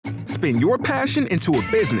spin your passion into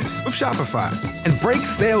a business with Shopify and break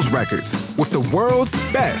sales records with the world's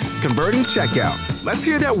best converting checkout. Let's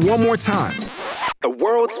hear that one more time. The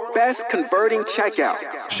world's best converting checkout.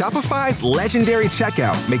 Shopify's legendary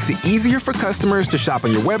checkout makes it easier for customers to shop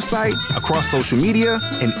on your website, across social media,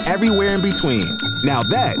 and everywhere in between. Now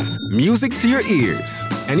that's music to your ears.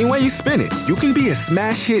 Any way you spin it, you can be a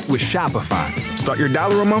smash hit with Shopify. Start your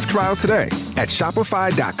 $1 a month trial today at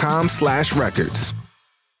shopify.com/records.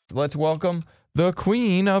 Let's welcome the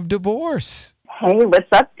Queen of Divorce. Hey, what's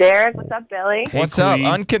up, Derek? What's up, Billy? Hey, what's up?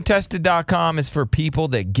 Uncontested.com is for people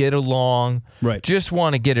that get along, just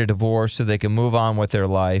want to get a divorce so they can move on with their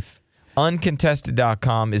life.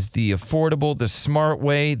 Uncontested.com is the affordable, the smart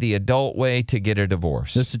way, the adult way to get a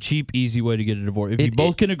divorce. That's a cheap, easy way to get a divorce. If you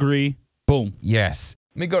both can agree, boom. Yes.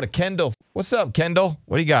 Let me go to Kendall. What's up, Kendall?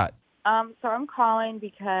 What do you got? So I'm calling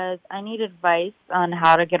because I need advice on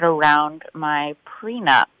how to get around my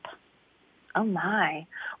prenup. Oh, my.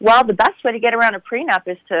 Well, the best way to get around a prenup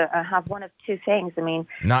is to have one of two things. I mean,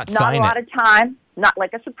 not a lot of time, not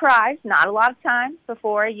like a surprise, not a lot of time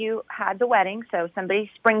before you had the wedding. So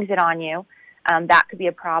somebody springs it on you. That could be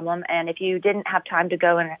a problem. And if you didn't have time to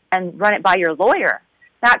go and run it by your lawyer,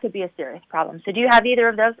 that could be a serious problem. So do you have either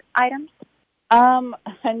of those items? I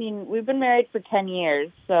mean, we've been married for 10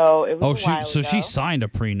 years, so it was a while so ago. she signed a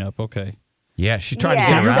prenup, okay. Yeah, she's trying to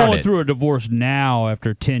So get you're around going it. through a divorce now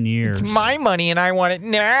after 10 years. It's my money and I want it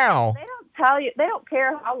now. They don't tell you, they don't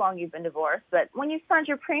care how long you've been divorced, but when you signed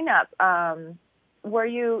your prenup,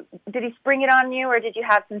 did he spring it on you or did you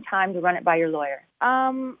have some time to run it by your lawyer?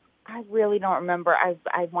 I really don't remember. I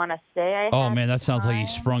want to say I Oh, had man, that sounds like he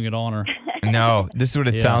time. sprung it on her. No, this is what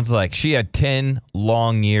it sounds like. She had 10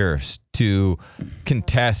 long years to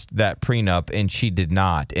contest that prenup, and she did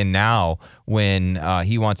not. And now, when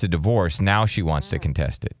he wants a divorce, now she wants to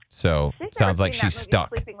contest it. So it sounds like she's stuck.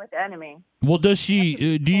 Sleeping with the Enemy. Well, does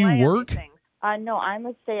she? Do you work? No, I'm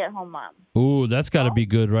a stay-at-home mom. Ooh, that's got to be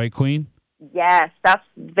good, right, Queen? Yes, that's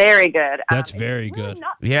very good. That's very good.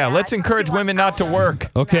 Yeah, let's encourage women not to work.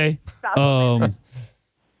 Okay.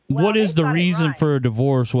 What is the reason for a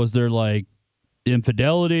divorce? Was there like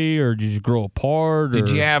infidelity, or did you grow apart? Did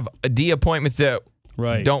you have D appointments that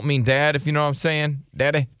don't mean dad, if you know what I'm saying?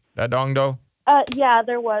 Daddy? That dong do? Yeah,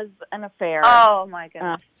 there was an affair. Oh, my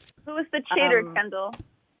goodness. Who was the cheater, Kendall?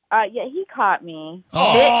 Yeah, he caught me.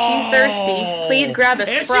 Oh. Bitch, you thirsty. Please grab a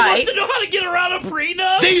Sprite. And she wants to know how to get around a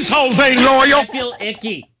prenup? These hoes ain't loyal. I feel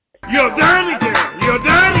icky. You're dirty girl. You're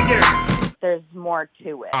dirty girl. There's more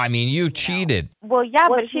to it. I mean, you cheated. Well, yeah,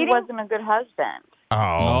 but he wasn't a good husband.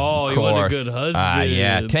 Oh, of he wasn't a course. good husband.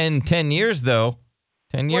 Yeah, 10 years, though.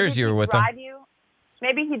 10 years you were with him.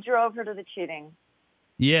 Maybe he drove her to the cheating.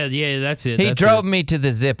 Yeah, that's it. He drove me to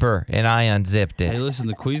the zipper, and I unzipped it. Hey, listen,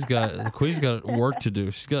 the Queen's got work to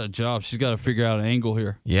do. She's got a job. She's got to figure out an angle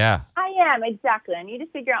here. Yeah. I am, exactly. I need to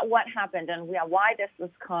figure out what happened and why this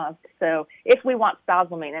was caused. So if we want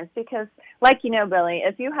spousal maintenance, because like you know, Billy,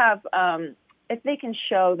 if you have, if they can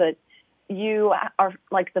show that you are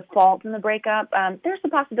like the fault in the breakup, there's a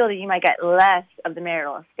possibility you might get less of the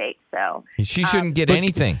marital estate. So she shouldn't get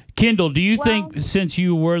anything. Kendall, do you think since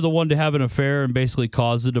you were the one to have an affair and basically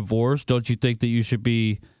cause the divorce, don't you think that you should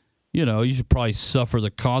be, you should probably suffer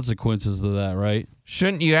the consequences of that, right?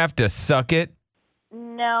 Shouldn't you have to suck it?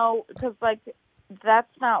 No, because that's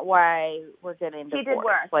not why we're getting divorced. He did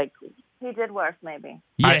worse. He did worse, maybe.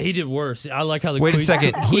 Yeah, he did worse. I like how the Wait a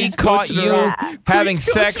second. He caught you having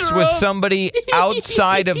sex with somebody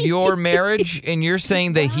outside of your marriage, and you're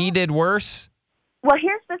saying that he did worse? Well,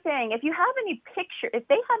 here's the thing. If they have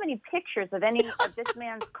any pictures of any of this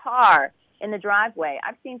man's car in the driveway,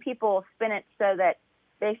 I've seen people spin it so that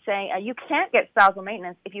they say you can't get spousal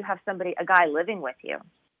maintenance if you have a guy living with you.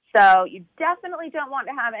 So you definitely don't want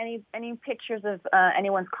to have any pictures of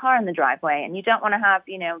anyone's car in the driveway, and you don't want to have,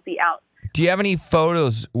 be out. Do you have any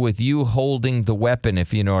photos with you holding the weapon,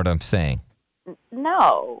 if you know what I'm saying?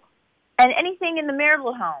 No. And anything in the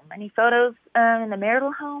marital home? Any photos in the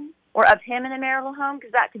marital home or of him in the marital home?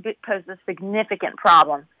 Because that could pose a significant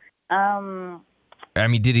problem. I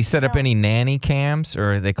mean, did he set up any nanny cams,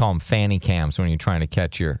 or they call them fanny cams when you're trying to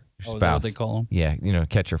catch your spouse? Is that what they call them? Yeah,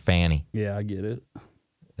 catch your fanny. Yeah, I get it.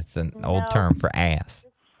 It's an old term for ass.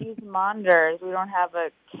 These monitors, we don't have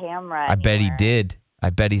a camera I bet he anywhere. did. I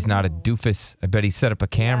bet he's not a doofus. I bet he set up a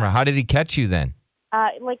camera. How did he catch you then?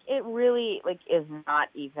 It really is not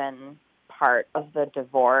even part of the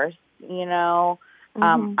divorce,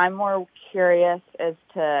 I'm more curious as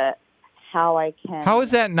to how I can... How is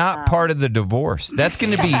that not part of the divorce? That's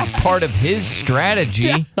going to be part of his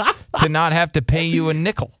strategy to not have to pay you a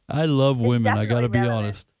nickel. I love women. I got to be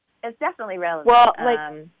honest. It's definitely relevant. Well,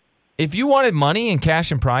 If you wanted money and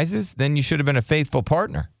cash and prizes, then you should have been a faithful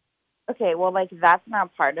partner. Okay, well, like, that's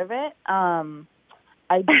not part of it.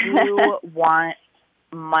 I do want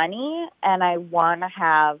money, and I want to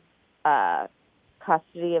have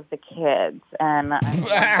custody of the kids. And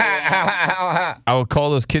I would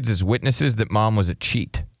call those kids as witnesses that mom was a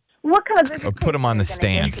cheat. What kind of Or put them on the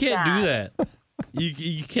stand. You can't do that.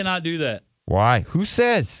 You cannot do that. Why? Who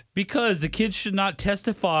says? Because the kids should not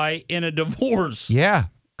testify in a divorce. Yeah.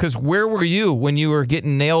 Because where were you when you were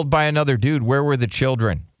getting nailed by another dude? Where were the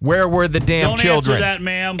children? Where were the damn Don't children? answer that,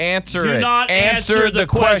 ma'am. Answer Do it. not answer the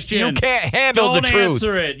question. You can't handle Don't the truth.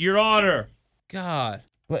 answer it, Your Honor. God.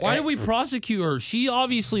 Why did we prosecute her? She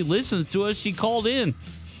obviously listens to us. She called in.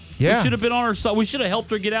 Yeah. We should have been on her side. We should have helped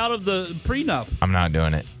her get out of the prenup. I'm not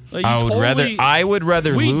doing it. You I would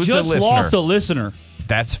rather we lose a just listener. lost a listener.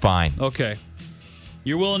 That's fine. Okay.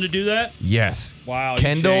 You're willing to do that? Yes. Wow.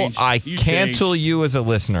 Kendall, you cancel changed. you as a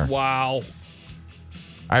listener. Wow.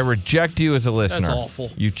 I reject you as a listener. That's awful.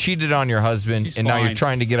 You cheated on your husband, She's and now you're fine.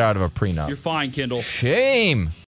 trying to get out of a prenup. You're fine, Kendall. Shame.